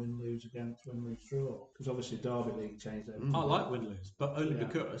 Howard, on win-lose against win-lose draw? Because obviously Derby League changed everything. I like win-lose, but only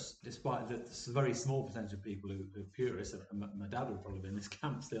because, despite the very small percentage of people who are purists, and my dad would probably be in this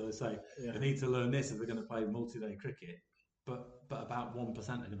camp still, they say they need to learn this if they're going to play multi-day cricket, but about 1%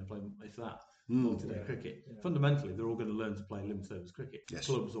 are going to play, if that, multi-day cricket. Fundamentally, they're all going to learn to play limited overs cricket,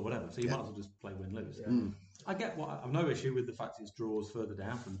 clubs or whatever, so you might as well just play win-lose. I get I've no issue with the fact it's draws further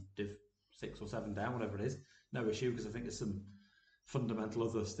down from Div 6 or 7 down, whatever it is. No issue, because I think there's some fundamental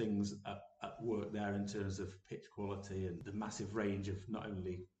other things at work there in terms of pitch quality and the massive range of not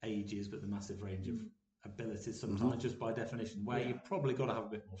only ages but the massive range of abilities sometimes just by definition, where you've probably got to have a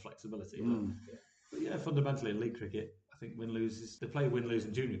bit more flexibility. But fundamentally in league cricket, I think win-lose they play win-lose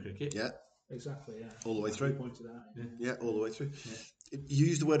in junior cricket. Exactly, all the way through. Pointed out. All the way through. You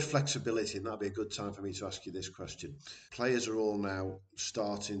use the word flexibility, and that'd be a good time for me to ask you this question. Players are all now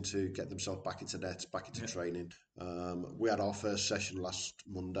starting to get themselves back into nets, back into training. We had our first session last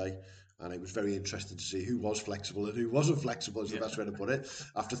Monday, and it was very interesting to see who was flexible and who wasn't flexible, is the best way to put it,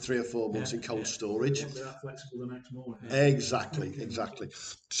 after 3 or 4 months in cold storage. Won't be that flexible the next morning. Exactly.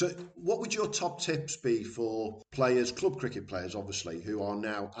 So what would your top tips be for players, club cricket players, obviously, who are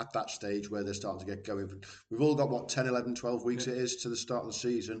now at that stage where they're starting to get going? We've all got, 10, 11, 12 weeks it is to the start of the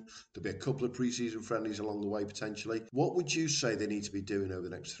season. There'll be a couple of pre-season friendlies along the way, potentially. What would you say they need to be doing over the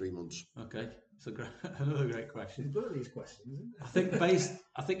next 3 months? Okay. It's another great question. You've got these questions, isn't it?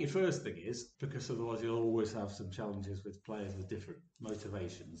 I think your first thing is, because otherwise you'll always have some challenges with players with different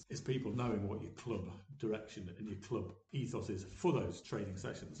motivations, is people knowing what your club direction and your club ethos is for those training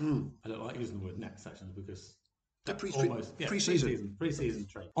sessions. I don't like using the word next sessions because pre-season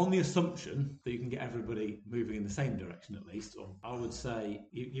training. On the assumption that you can get everybody moving in the same direction at least, or I would say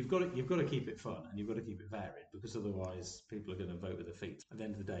you've got to keep it fun and you've got to keep it varied, because otherwise people are going to vote with their feet. At the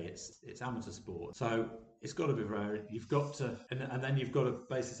end of the day, it's amateur sport, so it's got to be varied. You've got to, and then you've got to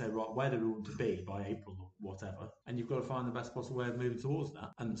basically say, right, where do we want to be by April or whatever, and you've got to find the best possible way of moving towards that.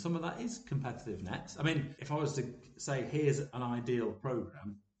 And some of that is competitive nets. I mean, if I was to say here's an ideal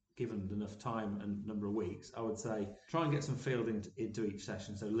program, given enough time and number of weeks, I would say try and get some fielding into each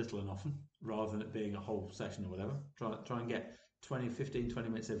session, so little and often, rather than it being a whole session or whatever. Try and get 20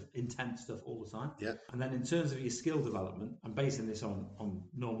 minutes of intense stuff all the time. And then in terms of your skill development, I'm basing this on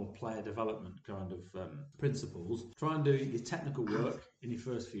normal player development kind of principles. Try and do your technical work in your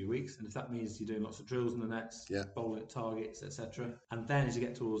first few weeks, and if that means you're doing lots of drills in the nets, bowling at targets, etc. And then as you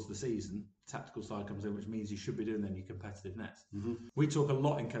get towards the season, the tactical side comes in, which means you should be doing then your competitive nets. We talk a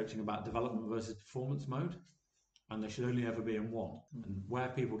lot in coaching about development versus performance mode, and they should only ever be in one. And where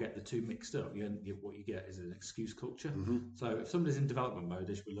people get the two mixed up, what you get is an excuse culture. So if somebody's in development mode,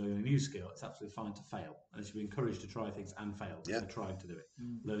 they should be learning a new skill. It's absolutely fine to fail, and they should be encouraged to try things and fail if they're trying to do it.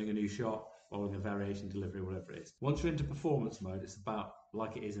 Learning a new shot, bowling a variation delivery, whatever it is. Once you're into performance mode, it's about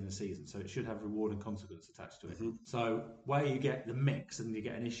like it is in a season, so it should have reward and consequence attached to it. So where you get the mix and you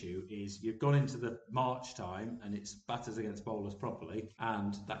get an issue is you've gone into the March time and it's batters against bowlers properly,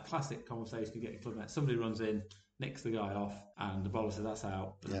 and that classic conversation you get in club net, somebody runs in, nicks the guy off, and the bowler says that's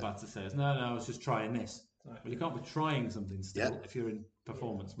out, and the batter says no, I was just trying this. Well, you can't be trying something still if you're in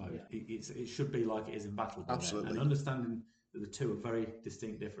performance mode. It should be like it is in battle. Absolutely. And understanding the two are very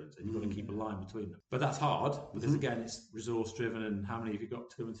distinct different, and you've got to keep a line between them. But that's hard because again, it's resource driven, and how many have you got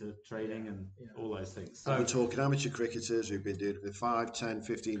to come into training and all those things. So we're talking amateur cricketers who've been doing it for 5, 10,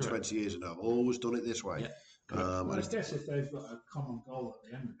 15, 20 years and have always done it this way. Well, I guess if they've got a common goal at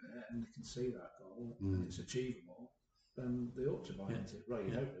the end of it and they can see that goal and it's achievable, then they ought to buy into it. Right,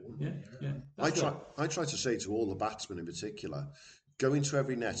 you hope they wouldn't. I try to say to all the batsmen in particular, go into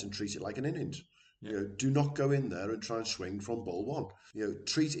every net and treat it like an innings. You know, do not go in there and try and swing from ball one. You know,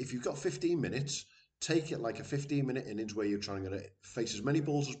 treat if you've got 15 minutes, take it like a 15-minute innings where you're trying to face as many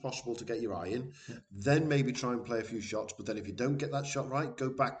balls as possible to get your eye in. Then maybe try and play a few shots. But then if you don't get that shot right, go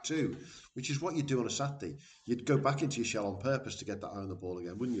back to, which is what you do on a Saturday. You'd go back into your shell on purpose to get that eye on the ball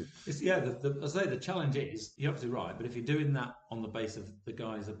again, wouldn't you? As I say, the challenge is, you're absolutely right, but if you're doing that on the base of the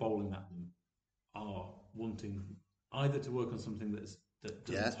guys that are bowling at them are wanting either to work on something that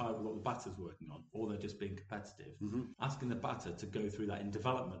doesn't tie with what the batter's working on, or they're just being competitive, asking the batter to go through that in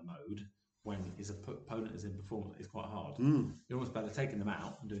development mode when his opponent is in performance is quite hard. You're almost better taking them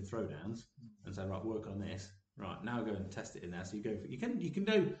out and doing throwdowns and saying, right, work on this. Right, now go and test it in there. So you go. You can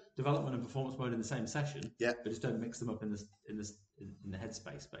do development and performance mode in the same session. But just don't mix them up in the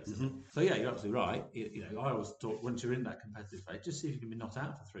headspace, basically. So you're absolutely right. You know, I always talk once you're in that competitive phase, just see if you can be not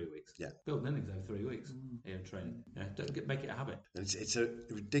out for 3 weeks. Build an innings over 3 weeks. Training. Don't make it a habit. And it's a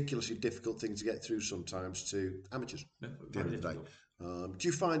ridiculously difficult thing to get through sometimes to amateurs. At the end of the day. Do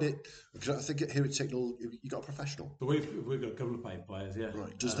you find it? Because I think here at Ticknall, you got a professional. But we've got a couple of paid players,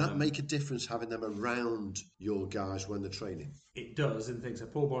 Right. Does that make a difference having them around your guys when they're training? It does, and things. So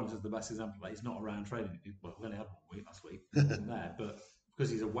Paul Barnes is the best example. He's not around training. Well, we only had 1 week last week. He wasn't there, but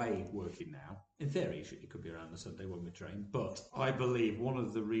because he's away working now, in theory, he could be around on Sunday when we train. But I believe one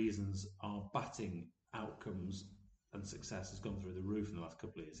of the reasons our batting outcomes and success has gone through the roof in the last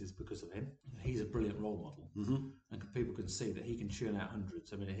couple of years is because of him. He's a brilliant role model, and people can see that he can churn out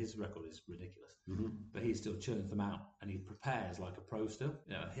hundreds. I mean, his record is ridiculous, but he still churns them out, and he prepares like a pro still.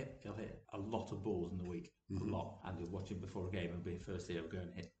 You know, he'll hit a lot of balls in the week, a lot, and you'll watch him before a game. He'll be first here, he'll go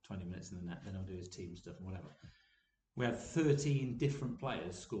and hit 20 minutes in the net, then he'll do his team stuff and whatever. We had 13 different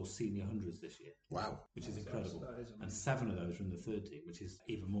players score senior hundreds this year. Wow. Which is incredible. And 7 of those are in the third team, which is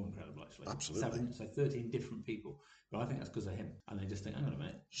even more incredible, actually. Absolutely. So 13 different people. But I think that's because of him. And they just think, hang on a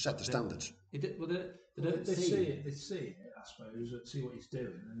minute. Set the standards. They see it, I suppose, see what he's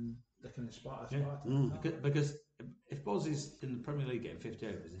doing, and they can aspire to that. Because if Boz is in the Premier League game 50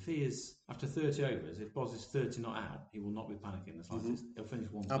 overs, if he is, after 30 overs, if Boz is 30 not out, he will not be panicking the slightest. He'll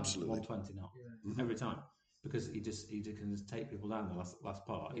finish 120 not. Every time. Because he can just take people down the last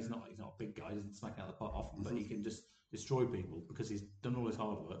part. He's not a big guy. He doesn't smack out the part often, but he can just destroy people because he's done all his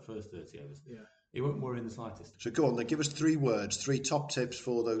hard work first 30 overs. He won't worry in the slightest. So go on then, give us 3 words, 3 top tips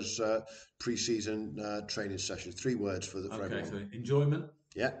for those pre-season training sessions. 3 words for everyone. So enjoyment.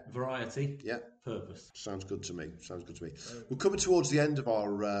 Variety. Yeah. Purpose. Sounds good to me. We're coming towards the end of our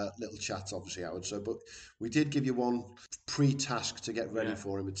little chat, obviously, Howard. So, but we did give you one pre-task to get ready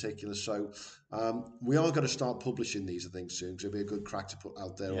for in particular. So, we are going to start publishing these, I think, soon. Because it'll be a good crack to put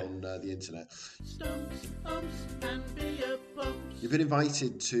out there on the internet. Stumps, umps, and beer bumps. You've been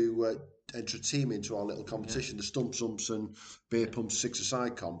invited to enter a team into our little competition, the Stumps, Umps and Beer Pumps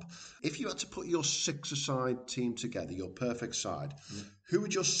 6-a-side comp. If you had to put your 6-a-side team together, your perfect side, who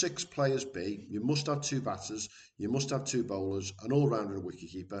would your 6 players be? You must have 2 batters, you must have 2 bowlers, an all-rounder and a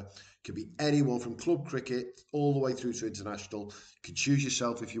wicketkeeper. Could be anyone from club cricket all the way through to international. You can choose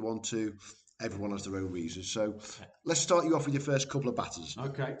yourself if you want to. Everyone has their own reasons. So let's start you off with your first couple of batters.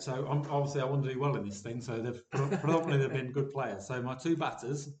 Okay, so obviously I want to do well in this thing, so predominantly they've been good players. So my 2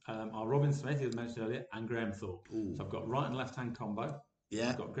 batters are Robin Smith, who was mentioned earlier, and Graham Thorpe. So I've got right and left-hand combo.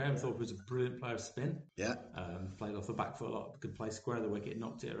 I've got Graham Thorpe, who's a brilliant player of spin. Played off the back foot a lot, could play square of the wicket,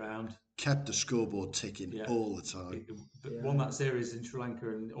 knocked it around. Kept the scoreboard ticking all the time. Won that series in Sri Lanka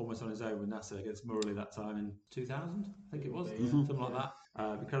and almost on his own with Nasser against Murali that time in 2000, I think it was, something like that.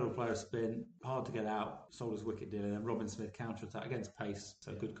 Incredible player of spin, hard to get out, sold his wicket deal, and then Robin Smith counter-attack against pace.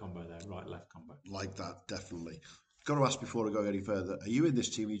 So good combo there, right-left combo. Like that, definitely. Got to ask before I go any further, are you in this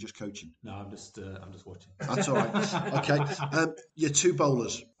team or are you just coaching? No, I'm just watching. That's all right. Okay. Your 2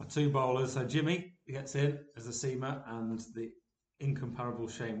 bowlers. My 2 bowlers. So Jimmy gets in as a seamer, and the incomparable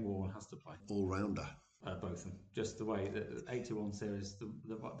Shane Warne has to play. All-rounder. Both of them. Just the way the 81 series,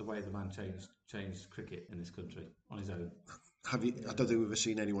 the way the man changed cricket in this country on his own. Have you? I don't think we've ever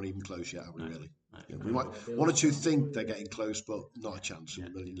seen anyone even close yet, have we? Really? No. We might 1 or 2 think they're getting close, but not a chance in a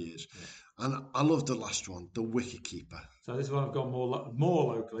million years. And I love the last one, the wicket keeper. So this one I've gone more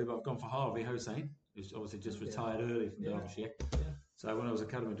locally, but I've gone for Harvey Hossain, who's obviously just retired early from Derbyshire. So when I was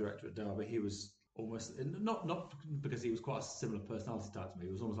academy director at Derby, he was almost, not because he was quite a similar personality type to me.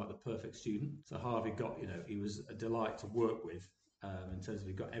 He was almost like the perfect student. So Harvey he was a delight to work with in terms of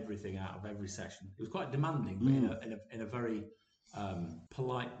he got everything out of every session. He was quite demanding, but in a very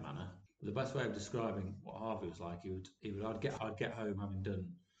polite manner. The best way of describing what Harvey was like, I'd get home having done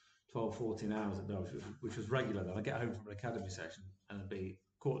 12, 14 hours at Derbyshire, which was regular. Then I'd get home from an academy session and it'd be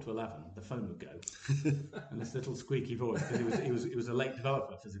 11:15, the phone would go, and this little squeaky voice, because he was a late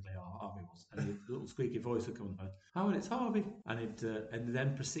developer physically, Harvey was, and the little squeaky voice would come on the phone. Howard, it's Harvey, and and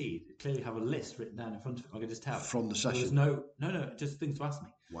then proceed. He'd clearly have a list written down in front of him. I could just tell from the session. There was no, just things to ask me.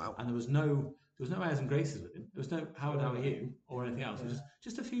 Wow. And there was no airs and graces with him. There was no Howard, how are you, or anything else. It was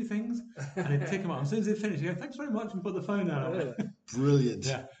just a few things, and he'd tick them up. As soon as he'd finished, he'd go, thanks very much, and put the phone down. Brilliant.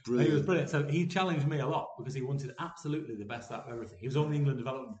 Yeah, brilliant. He was brilliant. So he challenged me a lot because he wanted absolutely the best out of everything. He was on the England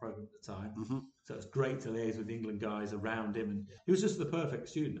development program at the time, so it's great to liaise with the England guys around him, and he was just the perfect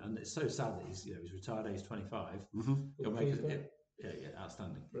student. And it's so sad that he's retired age 25. He'll make it. Yeah,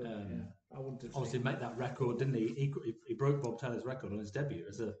 outstandanding. I wanted to obviously make that record, didn't he? He broke Bob Taylor's record on his debut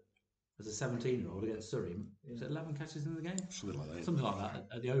as a 17-year-old against Surrey. Was it 11 catches in the game? Something like that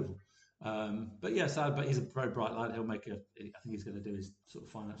at the Oval. But he's a very bright lad. He'll make I think he's going to do his sort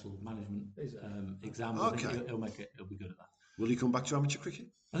of financial management exam. Okay. I think he'll make it. He'll be good at that. Will he come back to amateur cricket?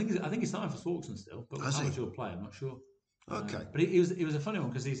 I think he's starting for Swarkson still, but how much he'll play, I'm not sure. Okay. But he was a funny one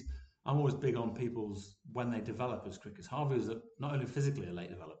because I'm always big on people's when they develop as cricketers. Harvey was not only physically a late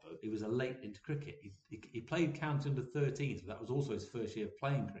developer, he was a late into cricket. He played county under 13s, but that was also his first year of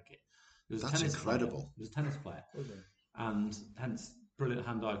playing cricket. That's incredible. He was a tennis player, and hence brilliant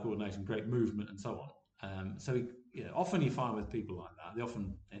hand-eye coordination, great movement, and so on. So often you find with people like that, they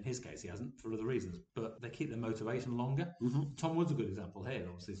often, in his case, he hasn't for other reasons, but they keep their motivation longer. Tom Wood's a good example here.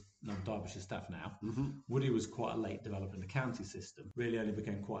 Obviously, he's on Derbyshire staff now. Woody was quite a late developer in the county system. Really only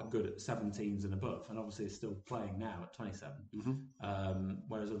became quite good at 17s and above, and obviously is still playing now at 27.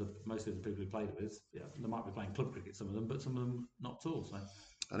 Whereas most of the people he played with, they might be playing club cricket, some of them, but some of them not at all. So.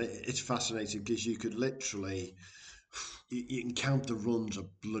 And it's fascinating because you could literally, you can count the runs of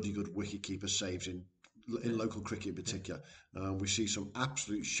bloody good wicketkeeper saves in local cricket in particular. We see some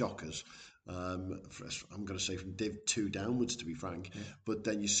absolute shockers. I'm going to say from Div 2 downwards, to be frank. But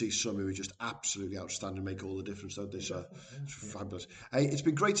then you see some who are just absolutely outstanding, make all the difference, don't they? So it's fabulous. Hey, it's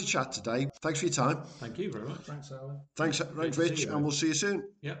been great to chat today. Thanks for your time. Thank you very much. Thanks, Alan. Thanks, Rich, and we'll see you soon.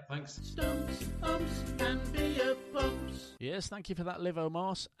 Yeah, thanks. Stumps, umps, and beer pumps. Yes, thank you for that, Liv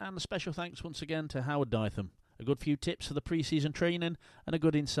O'Mars, and a special thanks once again to Howard Dytham. A good few tips for the pre-season training and a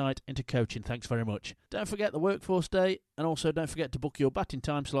good insight into coaching. Thanks very much. Don't forget the Workforce Day, and also don't forget to book your batting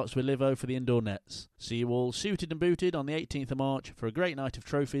time slots with Livo for the indoor nets. See you all suited and booted on the 18th of March for a great night of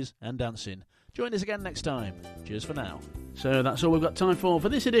trophies and dancing. Join us again next time. Cheers for now. So that's all we've got time for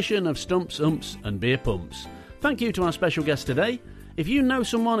this edition of Stumps, Umps and Beer Pumps. Thank you to our special guest today. If you know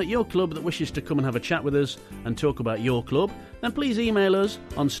someone at your club that wishes to come and have a chat with us and talk about your club, then please email us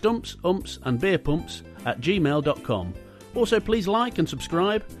on stumpsumpsandbeerpumps@gmail.com. Also, please like and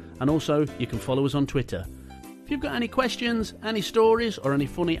subscribe, and also you can follow us on Twitter. If you've got any questions, any stories or any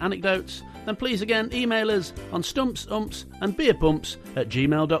funny anecdotes, then please again email us on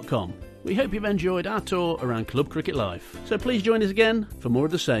stumpsumpsandbeerpumps@gmail.com. We hope you've enjoyed our tour around club cricket life, so please join us again for more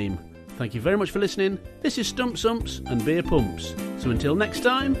of the same. Thank you very much for listening. This is Stumps, Umps and Beer Pumps. So until next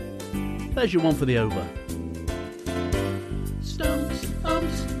time, there's your one for the over. Stumps,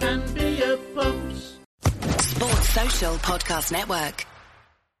 Umps and Beer Pumps. Sports Social Podcast Network.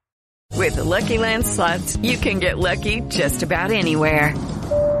 With the Lucky Land Slots, you can get lucky just about anywhere.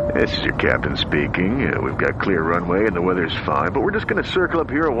 This is your captain speaking. We've got clear runway and the weather's fine, but we're just going to circle up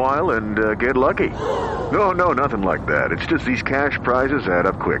here a while and get lucky. No, nothing like that. It's just these cash prizes add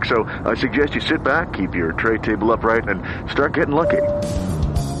up quick. So I suggest you sit back, keep your tray table upright, and start getting lucky.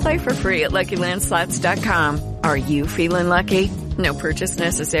 Play for free at LuckyLandSlots.com. Are you feeling lucky? No purchase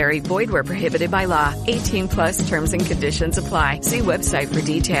necessary. Void where prohibited by law. 18+ terms and conditions apply. See website for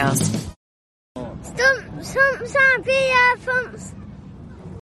details. Stumps and beer pumps.